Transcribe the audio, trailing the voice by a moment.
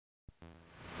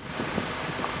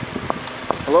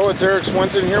Hello, it's Eric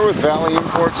Swenson here with Valley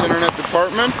Imports Internet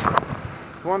Department.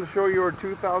 I wanted to show you our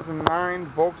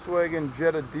 2009 Volkswagen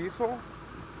Jetta diesel.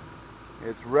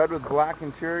 It's red with black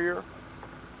interior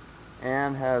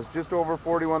and has just over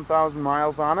 41,000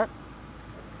 miles on it.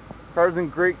 The car's in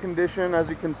great condition. As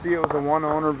you can see, it was a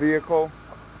one-owner vehicle.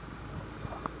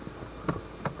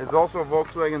 It's also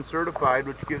Volkswagen certified,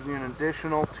 which gives you an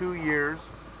additional 2 years,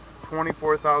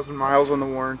 24,000 miles on the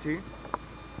warranty.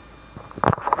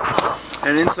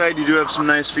 And inside you do have some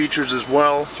nice features as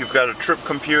well. You've got a trip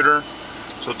computer,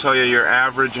 so it'll tell you your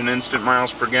average and instant miles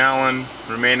per gallon,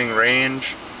 remaining range.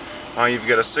 You've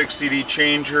got a 6 CD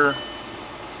changer,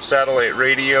 satellite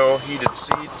radio, heated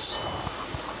seats,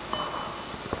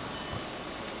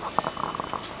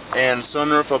 and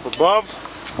sunroof up above.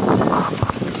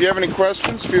 If you have any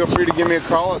questions, feel free to give me a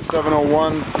call at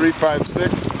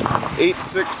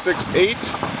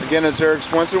 701-356-8668. Again, it's Eric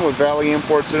Swenson with Valley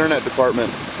Imports Internet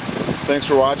Department. Thanks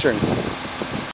for watching.